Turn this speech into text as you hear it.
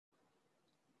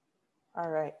All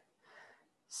right.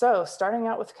 So starting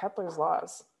out with Kepler's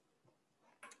laws.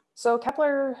 So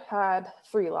Kepler had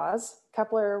three laws.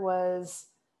 Kepler was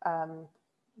um,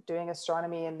 doing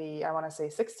astronomy in the, I want to say,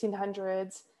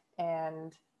 1600s,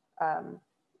 and um,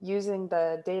 using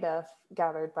the data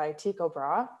gathered by Tycho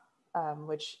Brahe,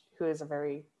 who is a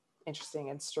very interesting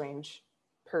and strange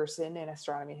person in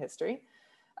astronomy history.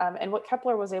 And what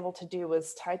Kepler was able to do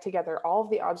was tie together all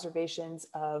of the observations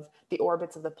of the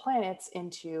orbits of the planets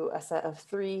into a set of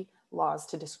three laws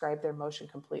to describe their motion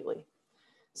completely.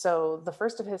 So the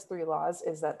first of his three laws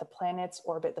is that the planets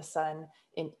orbit the sun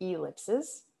in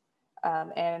ellipses.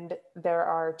 And there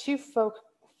are two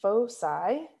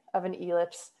foci of an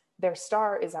ellipse. Their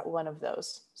star is at one of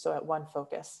those, so at one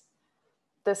focus.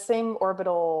 The same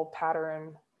orbital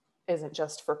pattern isn't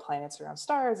just for planets around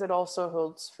stars, it also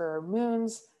holds for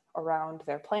moons around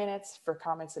their planets, for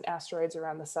comets and asteroids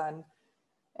around the sun,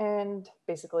 and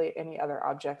basically any other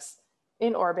objects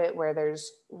in orbit where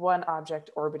there's one object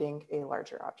orbiting a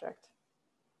larger object,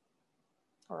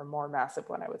 or a more massive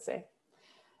one, I would say.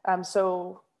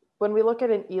 So when we look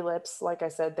at an ellipse, like I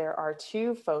said, there are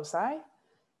two foci,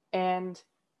 and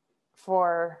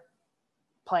for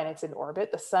planets in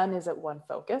orbit, the sun is at one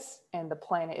focus and the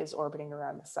planet is orbiting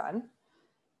around the sun.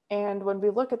 And when we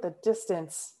look at the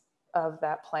distance of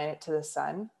that planet to the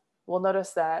sun, we'll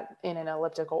notice that in an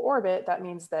elliptical orbit, that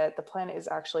means that the planet is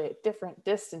actually at different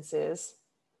distances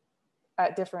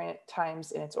at different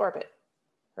times in its orbit,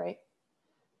 right?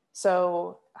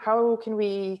 So how can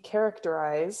we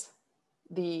characterize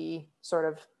the sort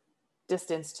of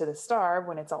distance to the star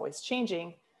when it's always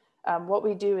changing? What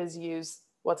we do is use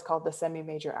what's called the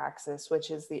semi-major axis,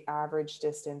 which is the average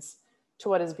distance to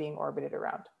what is being orbited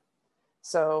around.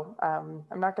 So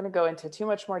I'm not going to go into too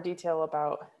much more detail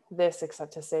about this,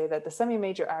 except to say that the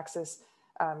semi-major axis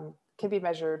can be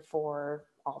measured for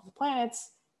all of the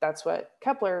planets. That's what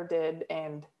Kepler did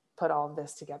and put all of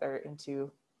this together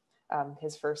into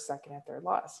his first, second, and third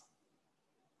laws.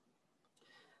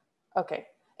 Okay,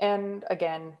 and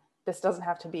again, this doesn't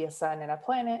have to be a sun and a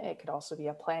planet. It could also be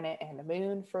a planet and a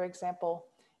moon, for example.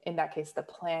 In that case, the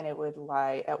planet would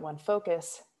lie at one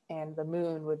focus and the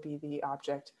moon would be the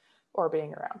object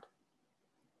orbiting around.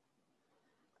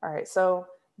 All right, so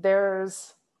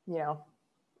there's,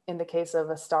 in the case of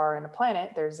a star and a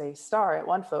planet, there's a star at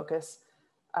one focus.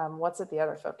 What's at the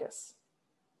other focus?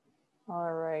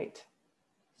 All right,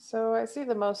 so I see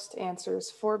the most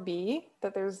answers for B,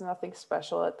 that there's nothing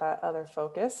special at that other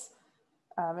focus.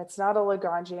 It's not a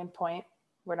Lagrangian point.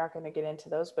 We're not going to get into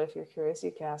those, but if you're curious,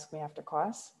 you can ask me after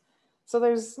class. So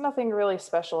there's nothing really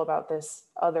special about this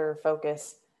other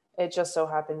focus. It just so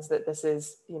happens that this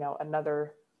is,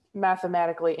 another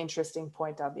mathematically interesting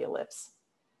point on the ellipse.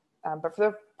 But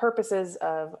for the purposes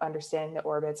of understanding the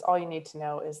orbits, all you need to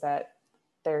know is that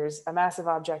there's a massive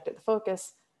object at the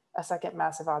focus, a second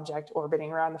massive object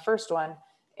orbiting around the first one,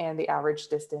 and the average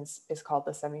distance is called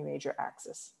the semi-major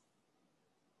axis.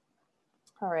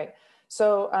 All right,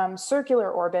 so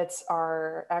circular orbits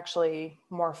are actually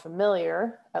more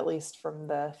familiar, at least from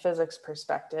the physics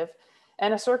perspective,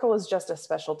 and a circle is just a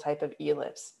special type of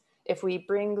ellipse. If we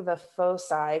bring the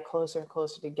foci closer and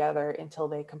closer together until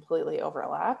they completely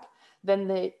overlap, then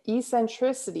the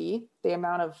eccentricity, the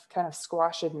amount of kind of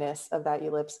squashedness of that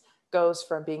ellipse, goes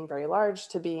from being very large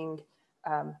to being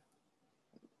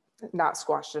not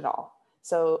squashed at all.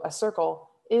 So a circle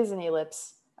is an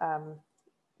ellipse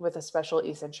with a special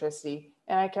eccentricity.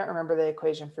 And I can't remember the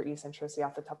equation for eccentricity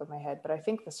off the top of my head, but I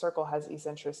think the circle has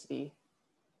eccentricity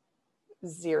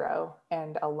 0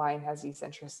 and a line has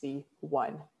eccentricity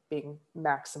 1, being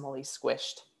maximally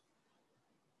squished.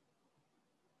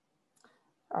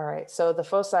 All right, so the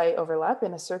foci overlap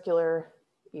in a circular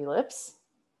ellipse.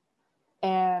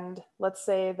 And let's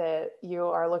say that you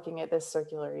are looking at this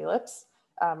circular ellipse.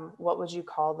 What would you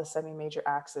call the semi-major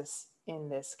axis in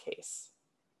this case?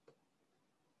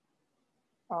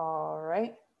 All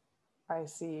right, I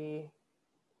see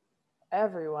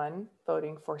everyone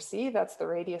voting for C. That's the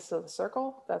radius of the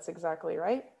circle. That's exactly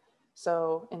right.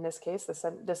 So in this case,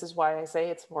 this is why I say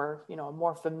it's more, a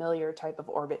more familiar type of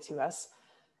orbit to us.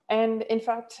 And in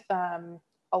fact,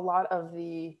 a lot of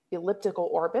the elliptical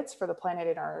orbits for the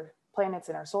planets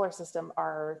in our solar system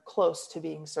are close to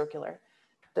being circular.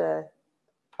 The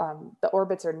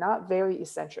orbits are not very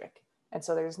eccentric. And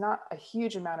so there's not a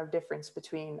huge amount of difference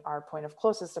between our point of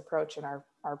closest approach and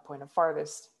our point of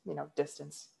farthest,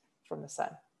 distance from the sun.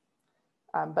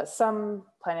 But some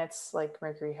planets like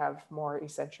Mercury have more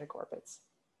eccentric orbits,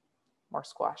 more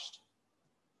squashed.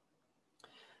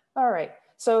 All right,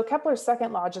 so Kepler's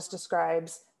second law just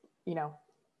describes,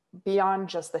 beyond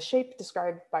just the shape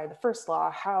described by the first law,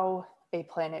 how a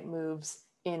planet moves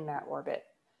in that orbit.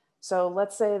 So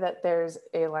let's say that there's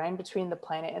a line between the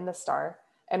planet and the star,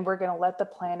 and we're going to let the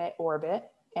planet orbit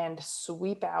and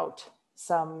sweep out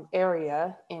some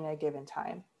area in a given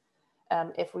time.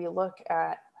 If we look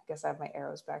at, I guess I have my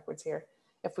arrows backwards here.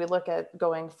 If we look at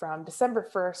going from December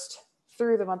 1st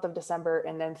through the month of December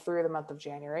and then through the month of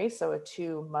January, so a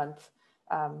 2-month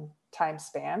time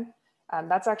span,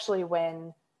 that's actually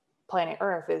when planet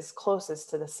Earth is closest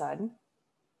to the sun,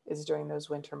 is during those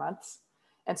winter months.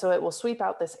 And so it will sweep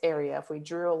out this area. If we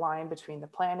drew a line between the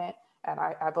planet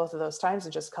at both of those times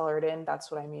and just color it in,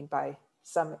 that's what I mean by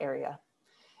some area.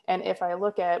 And if I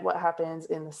look at what happens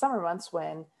in the summer months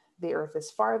when the Earth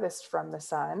is farthest from the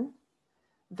sun,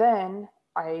 then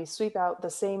I sweep out the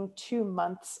same 2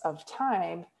 months of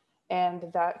time,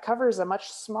 and that covers a much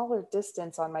smaller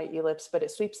distance on my ellipse, but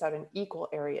it sweeps out an equal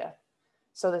area.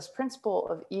 So this principle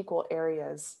of equal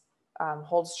areas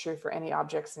holds true for any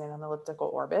objects in an elliptical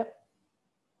orbit.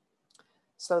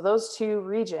 So those two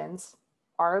regions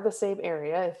are the same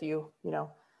area. If you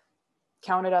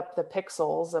counted up the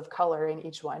pixels of color in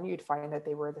each one, you'd find that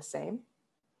they were the same.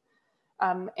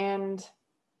 And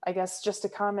I guess just to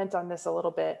comment on this a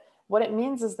little bit, what it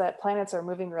means is that planets are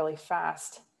moving really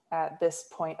fast at this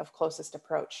point of closest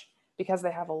approach because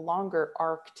they have a longer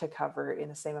arc to cover in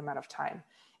the same amount of time.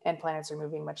 And planets are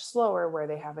moving much slower where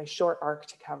they have a short arc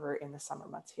to cover in the summer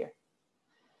months here.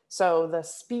 So the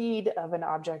speed of an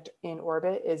object in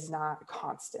orbit is not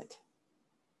constant.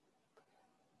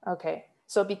 Okay,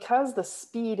 so because the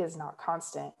speed is not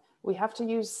constant, we have to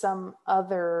use some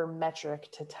other metric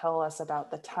to tell us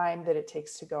about the time that it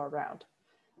takes to go around.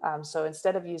 So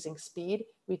instead of using speed,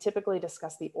 we typically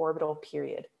discuss the orbital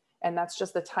period. And that's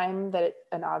just the time that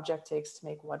an object takes to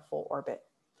make one full orbit.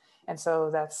 And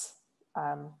so that's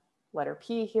letter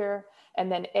P here.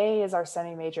 And then A is our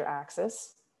semi-major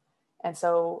axis. And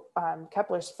so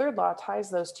Kepler's third law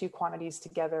ties those two quantities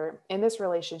together in this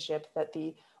relationship that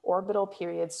the orbital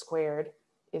period squared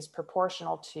is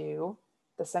proportional to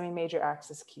the semi-major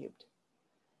axis cubed.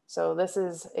 So this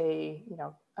is a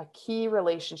key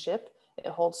relationship. It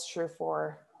holds true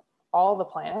for all the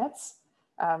planets.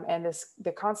 And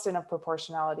the constant of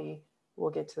proportionality,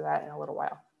 we'll get to that in a little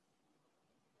while.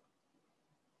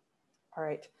 All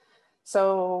right,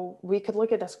 so we could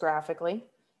look at this graphically.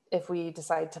 If we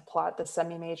decide to plot the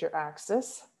semi-major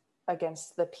axis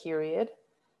against the period,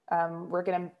 we're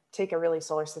going to take a really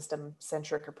solar system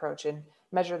centric approach and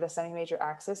measure the semi-major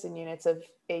axis in units of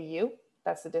AU.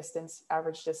 That's the distance,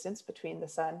 average distance between the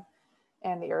sun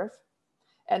and the Earth.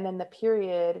 And then the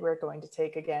period, we're going to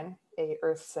take, again, a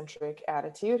Earth-centric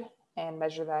attitude and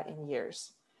measure that in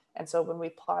years. And so when we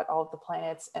plot all of the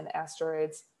planets and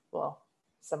asteroids, well,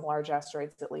 some large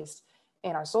asteroids at least,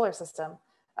 in our solar system,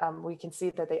 we can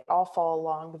see that they all fall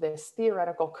along this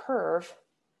theoretical curve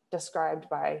described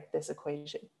by this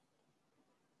equation.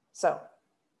 So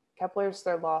Kepler's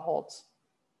third law holds.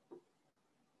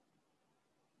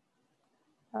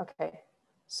 Okay,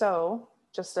 so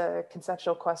just a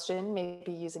conceptual question,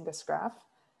 maybe using this graph.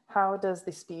 How does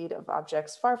the speed of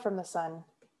objects far from the sun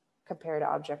compare to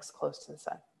objects close to the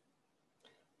sun?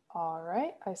 All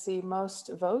right, I see most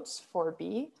votes for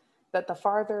B, that the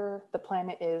farther the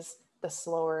planet is, the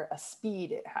slower a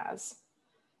speed it has.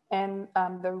 And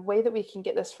the way that we can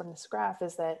get this from this graph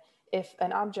is that if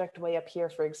an object way up here,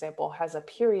 for example, has a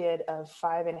period of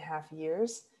 5.5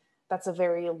 years, that's a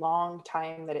very long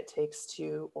time that it takes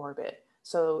to orbit.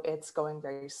 So it's going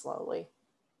very slowly.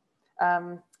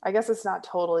 I guess it's not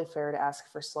totally fair to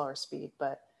ask for slower speed,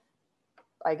 but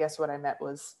I guess what I meant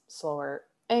was slower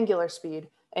angular speed.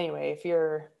 Anyway, if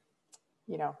you're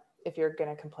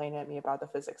gonna complain at me about the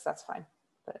physics, that's fine.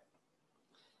 But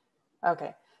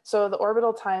okay, so the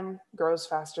orbital time grows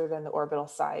faster than the orbital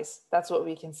size. That's what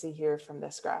we can see here from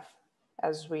this graph.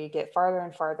 As we get farther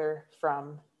and farther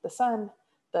from the sun,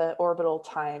 the orbital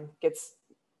time gets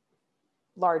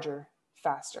larger,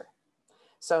 faster.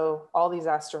 So all these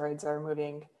asteroids are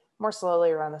moving more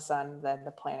slowly around the sun than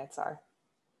the planets are.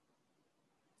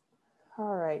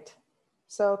 All right,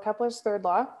 so Kepler's third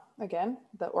law, again,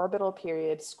 the orbital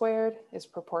period squared is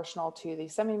proportional to the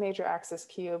semi-major axis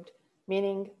cubed,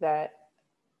 meaning that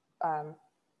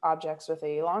objects with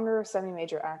a longer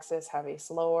semi-major axis have a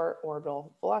slower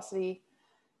orbital velocity.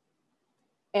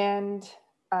 And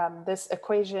this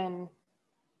equation,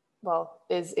 well,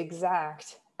 is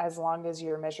exact as long as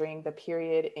you're measuring the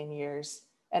period in years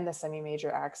and the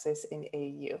semi-major axis in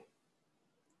AU.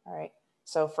 All right,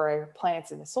 so for our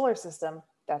planets in the solar system,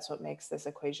 that's what makes this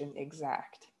equation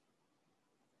exact.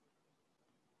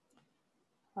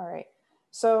 All right,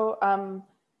 so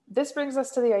this brings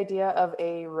us to the idea of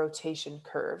a rotation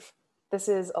curve. This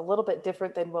is a little bit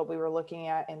different than what we were looking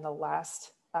at in the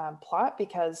last plot,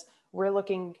 because we're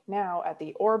looking now at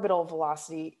the orbital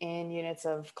velocity in units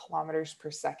of kilometers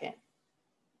per second,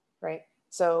 right?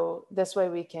 So this way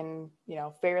we can,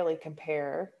 fairly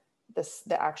compare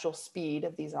the actual speed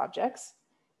of these objects.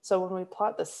 So when we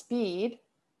plot the speed,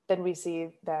 then we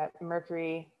see that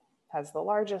Mercury has the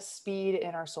largest speed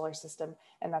in our solar system,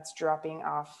 and that's dropping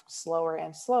off slower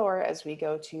and slower as we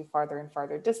go to farther and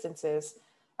farther distances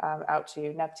out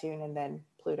to Neptune and then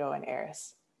Pluto and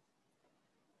Eris.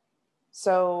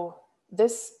 So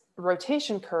this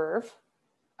rotation curve,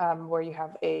 where you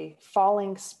have a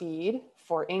falling speed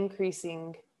for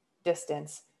increasing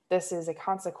distance, this is a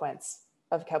consequence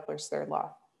of Kepler's third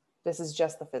law. This is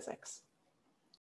just the physics.